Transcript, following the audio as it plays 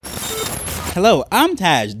Hello, I'm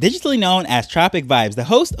Taj, digitally known as Tropic Vibes, the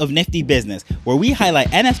host of Nifty Business, where we highlight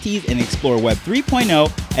NFTs and explore Web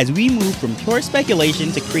 3.0 as we move from pure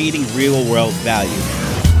speculation to creating real-world value.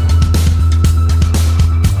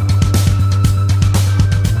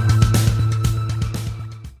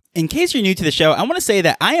 In case you're new to the show, I want to say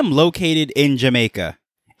that I am located in Jamaica.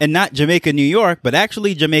 And not Jamaica, New York, but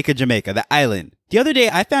actually Jamaica, the island. The other day,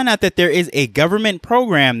 I found out that there is a government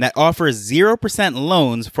program that offers 0%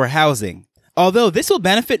 loans for housing. Although this will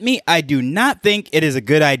benefit me, I do not think it is a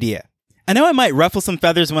good idea. I know I might ruffle some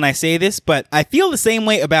feathers when I say this, but I feel the same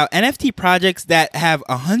way about NFT projects that have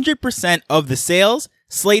 100% of the sales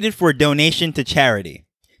slated for donation to charity.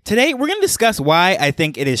 Today, we're going to discuss why I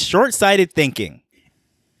think it is short-sighted thinking.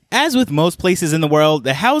 As with most places in the world,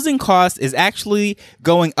 the housing cost is actually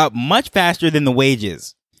going up much faster than the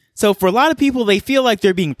wages. So for a lot of people, they feel like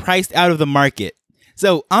they're being priced out of the market.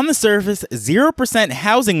 So on the surface, 0%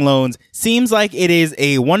 housing loans seems like it is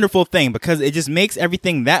a wonderful thing because it just makes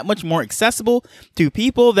everything that much more accessible to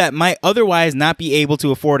people that might otherwise not be able to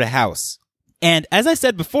afford a house. And as I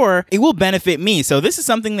said before, it will benefit me, so this is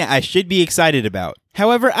something that I should be excited about.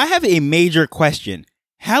 However, I have a major question.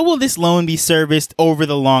 How will this loan be serviced over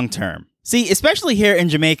the long term? See, especially here in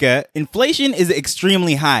Jamaica, inflation is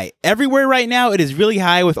extremely high. Everywhere right now, it is really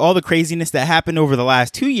high with all the craziness that happened over the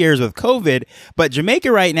last 2 years with COVID, but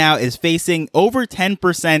Jamaica right now is facing over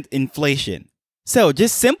 10% inflation. So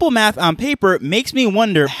just simple math on paper makes me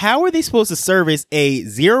wonder, how are they supposed to service a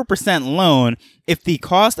 0% loan if the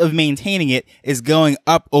cost of maintaining it is going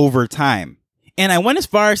up over time? And I went as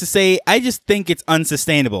far as to say, I just think it's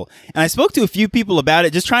unsustainable. And I spoke to a few people about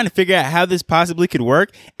it, just trying to figure out how this possibly could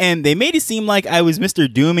work. And they made it seem like I was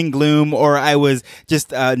Mr. Doom and Gloom, or I was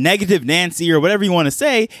just negative Nancy, or whatever you want to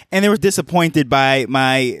say. And they were disappointed by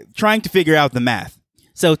my trying to figure out the math.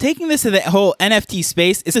 So taking this to the whole NFT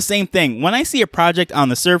space, it's the same thing. When I see a project on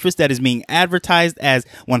the surface that is being advertised as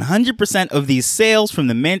 100% of these sales from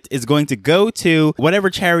the mint is going to go to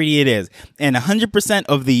whatever charity it is, and 100%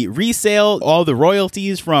 of the resale, all the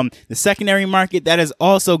royalties from the secondary market, that is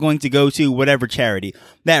also going to go to whatever charity.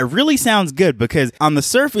 That really sounds good because on the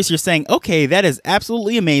surface, you're saying, okay, that is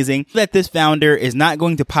absolutely amazing that this founder is not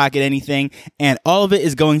going to pocket anything and all of it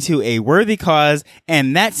is going to a worthy cause.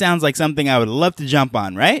 And that sounds like something I would love to jump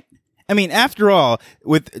on, right? I mean, after all,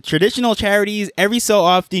 with traditional charities, every so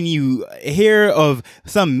often you hear of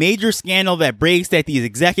some major scandal that breaks that these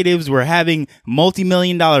executives were having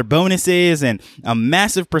multi-million-dollar bonuses and a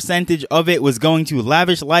massive percentage of it was going to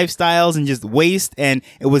lavish lifestyles and just waste, and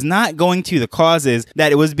it was not going to the causes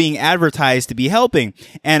that it was being advertised to be helping.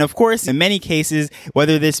 And of course, in many cases,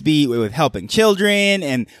 whether this be with helping children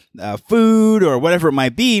and food or whatever it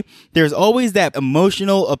might be, there's always that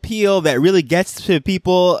emotional appeal that really gets to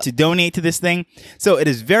people to donate to this thing. So it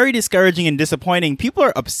is very discouraging and disappointing. People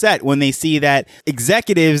are upset when they see that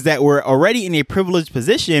executives that were already in a privileged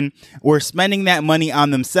position were spending that money on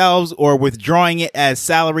themselves or withdrawing it as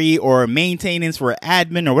salary or maintenance for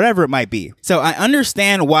admin or whatever it might be. So I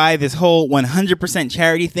understand why this whole 100%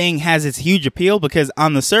 charity thing has its huge appeal, because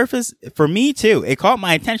on the surface, for me too, it caught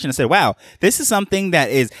my attention. I said, wow, this is something that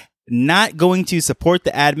is not going to support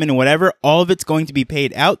the admin and whatever. All of it's going to be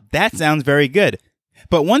paid out. That sounds very good.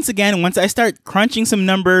 But once again, once I start crunching some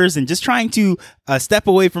numbers and just trying to step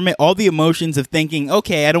away from it, all the emotions of thinking,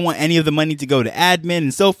 okay, I don't want any of the money to go to admin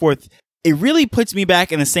and so forth, it really puts me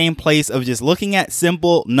back in the same place of just looking at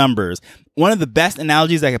simple numbers. One of the best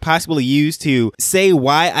analogies I could possibly use to say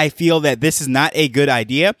why I feel that this is not a good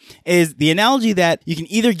idea is the analogy that you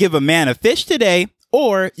can either give a man a fish today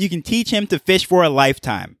or you can teach him to fish for a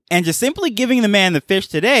lifetime. And just simply giving the man the fish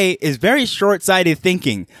today is very short-sighted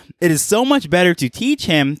thinking. It is so much better to teach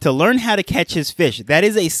him to learn how to catch his fish. That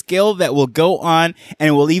is a skill that will go on and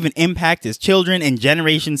it will even impact his children and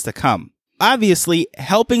generations to come. Obviously,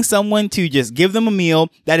 helping someone to just give them a meal,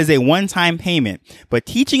 that is a one-time payment. But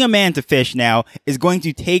teaching a man to fish now is going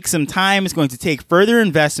to take some time. It's going to take further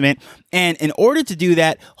investment. And in order to do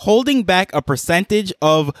that, holding back a percentage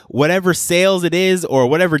of whatever sales it is or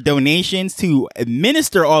whatever donations to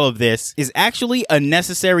administer all of this is actually a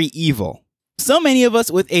necessary evil. So many of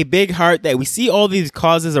us with a big heart that we see all these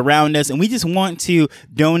causes around us and we just want to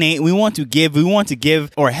donate, we want to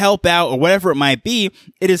give or help out or whatever it might be.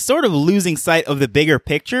 It is sort of losing sight of the bigger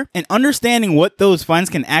picture and understanding what those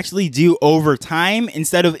funds can actually do over time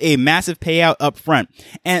instead of a massive payout up front.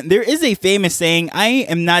 And there is a famous saying, I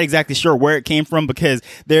am not exactly sure where it came from because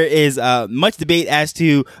there is much debate as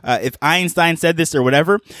to if Einstein said this or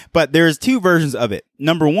whatever, but there's two versions of it.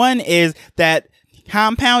 Number one is that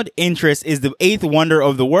compound interest is the eighth wonder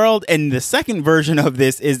of the world. And the second version of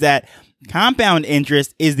this is that Compound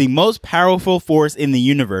interest is the most powerful force in the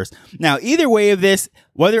universe. Now, either way of this,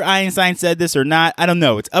 whether Einstein said this or not, I don't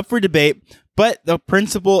know. It's up for debate, but the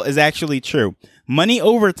principle is actually true. Money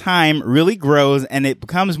over time really grows and it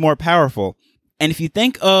becomes more powerful. And if you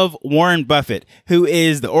think of Warren Buffett, who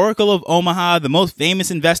is the Oracle of Omaha, the most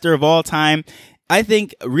famous investor of all time, I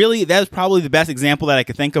think really that's probably the best example that I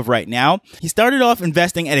could think of right now. He started off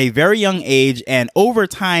investing at a very young age, and over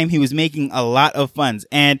time he was making a lot of funds.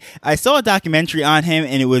 And I saw a documentary on him,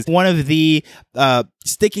 and it was one of the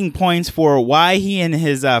sticking points for why he and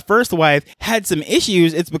his first wife had some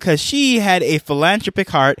issues. It's because she had a philanthropic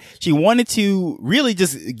heart. She wanted to really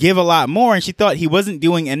just give a lot more, and she thought he wasn't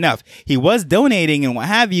doing enough. He was donating and what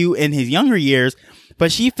have you in his younger years,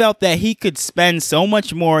 but she felt that he could spend so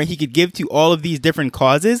much more. He could give to all of these different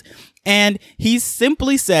causes. And he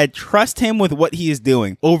simply said, trust him with what he is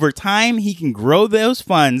doing. Over time, he can grow those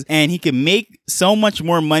funds and he can make so much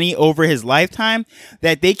more money over his lifetime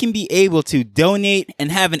that they can be able to donate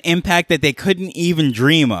and have an impact that they couldn't even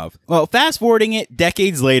dream of. Well, fast forwarding it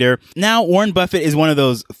decades later, now Warren Buffett is one of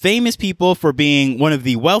those famous people for being one of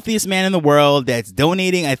the wealthiest men in the world that's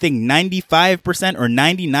donating, I think 95% or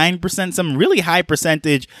 99%, some really high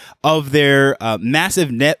percentage of their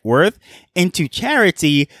massive net worth into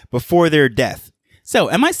charity before their death. So,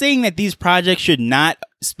 am I saying that these projects should not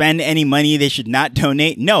spend any money, they should not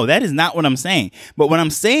donate? No, that is not what I'm saying. But what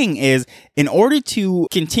I'm saying is, in order to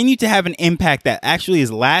continue to have an impact that actually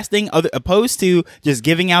is lasting, opposed to just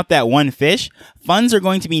giving out that one fish, funds are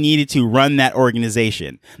going to be needed to run that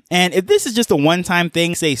organization. And if this is just a one-time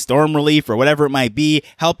thing, say storm relief or whatever it might be,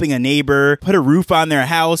 helping a neighbor put a roof on their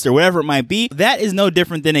house or whatever it might be, that is no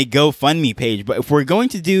different than a GoFundMe page. But if we're going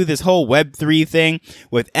to do this whole Web3 thing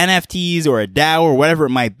with NFTs or a DAO or whatever it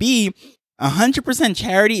might be, 100%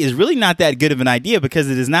 charity is really not that good of an idea because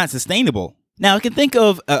it is not sustainable. Now, I can think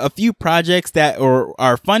of a few projects that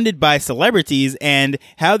are funded by celebrities, and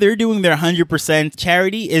how they're doing their 100%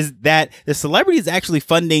 charity is that the celebrity is actually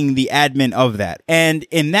funding the admin of that. And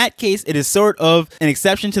in that case, it is sort of an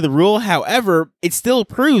exception to the rule. However, it still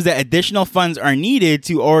proves that additional funds are needed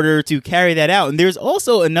to order to carry that out. And there's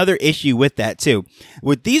also another issue with that too.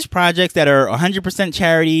 With these projects that are 100%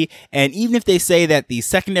 charity, and even if they say that the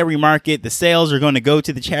secondary market, the sales are going to go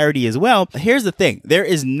to the charity as well, here's the thing. There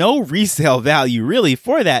is no resale value really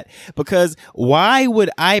for that, because why would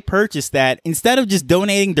I purchase that instead of just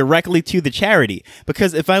donating directly to the charity?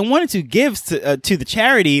 Because if I wanted to give to the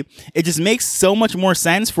charity, it just makes so much more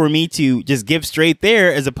sense for me to just give straight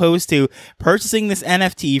there as opposed to purchasing this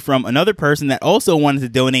NFT from another person that also wanted to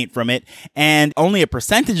donate from it, and only a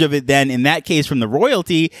percentage of it then in that case from the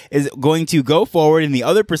royalty is going to go forward and the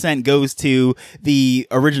other percent goes to the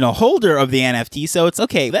original holder of the NFT. So it's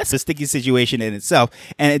okay, that's a sticky situation in itself,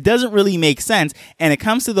 and it doesn't really make sense. And it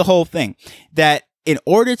comes to the whole thing that in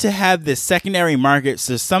order to have this secondary market,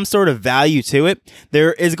 so some sort of value to it,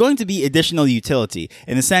 there is going to be additional utility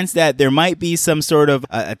in the sense that there might be some sort of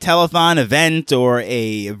a telethon event or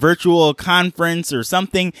a virtual conference or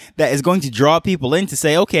something that is going to draw people in to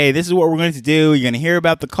say, okay, this is what we're going to do. You're going to hear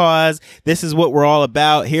about the cause. This is what we're all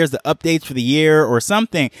about. Here's the updates for the year or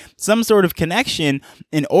something, some sort of connection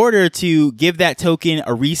in order to give that token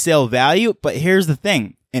a resale value. But here's the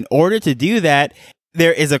thing. In order to do that,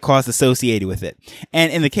 there is a cost associated with it.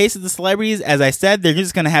 And in the case of the celebrities, as I said, they're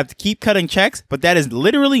just going to have to keep cutting checks, but that is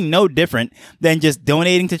literally no different than just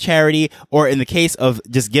donating to charity, or in the case of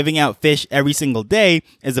just giving out fish every single day,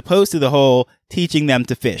 as opposed to the whole teaching them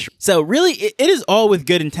to fish. So really, it is all with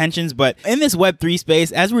good intentions, but in this Web3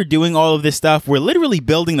 space, as we're doing all of this stuff, we're literally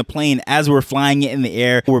building the plane as we're flying it in the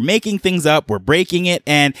air. We're making things up, we're breaking it,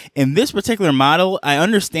 and in this particular model, I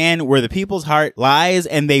understand where the people's heart lies,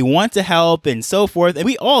 and they want to help and so forth, and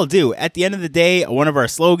we all do. At the end of the day, one of our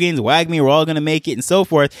slogans, WAG me, we're all going to make it, and so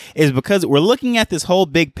forth, is because we're looking at this whole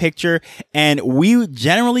big picture, and we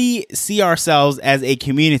generally see ourselves as a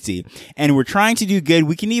community, and we're trying to do good.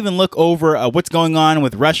 We can even look over what's going on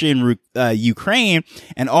with Russia and Ukraine,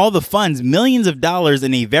 and all the funds, millions of dollars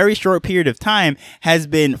in a very short period of time, has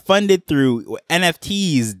been funded through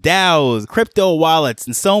NFTs, DAOs, crypto wallets,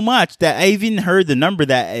 and so much that I even heard the number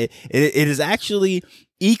that it is actually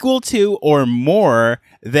equal to or more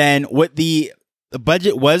than what the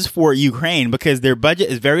budget was for Ukraine, because their budget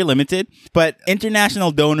is very limited, but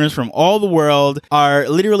international donors from all the world are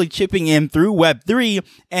literally chipping in through Web3.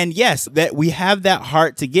 And yes, that we have that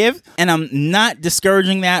heart to give, and I'm not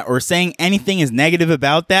discouraging that or saying anything is negative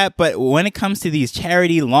about that. But when it comes to these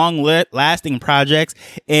charity long-lasting projects,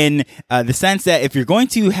 in the sense that if you're going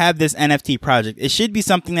to have this NFT project, it should be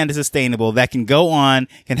something that is sustainable, that can go on,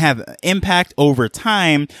 can have impact over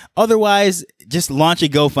time. Otherwise, just launch a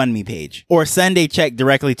GoFundMe page or send a check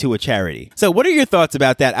directly to a charity. So what are your thoughts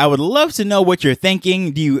about that? I would love to know what you're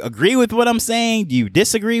thinking. Do you agree with what I'm saying? Do you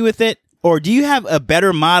disagree with it? Or do you have a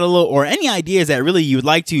better model or any ideas that really you would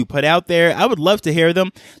like to put out there? I would love to hear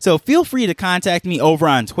them. So feel free to contact me over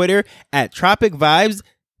on Twitter at Tropic Vibes.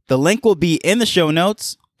 The link will be in the show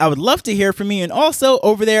notes. I would love to hear from you. And also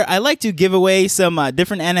over there, I like to give away some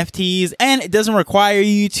different NFTs, and it doesn't require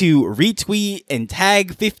you to retweet and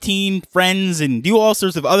tag 15 friends and do all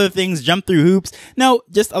sorts of other things, jump through hoops. No,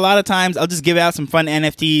 just a lot of times I'll just give out some fun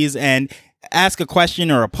NFTs and ask a question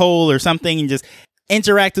or a poll or something and just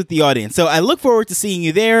interact with the audience. So I look forward to seeing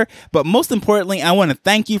you there. But most importantly, I want to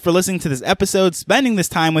thank you for listening to this episode, spending this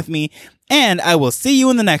time with me, and I will see you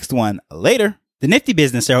in the next one. Later. The Nifty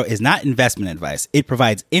Business Arrow is not investment advice. It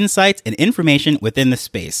provides insights and information within the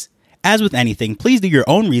space. As with anything, please do your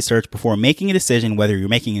own research before making a decision whether you're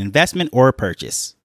making an investment or a purchase.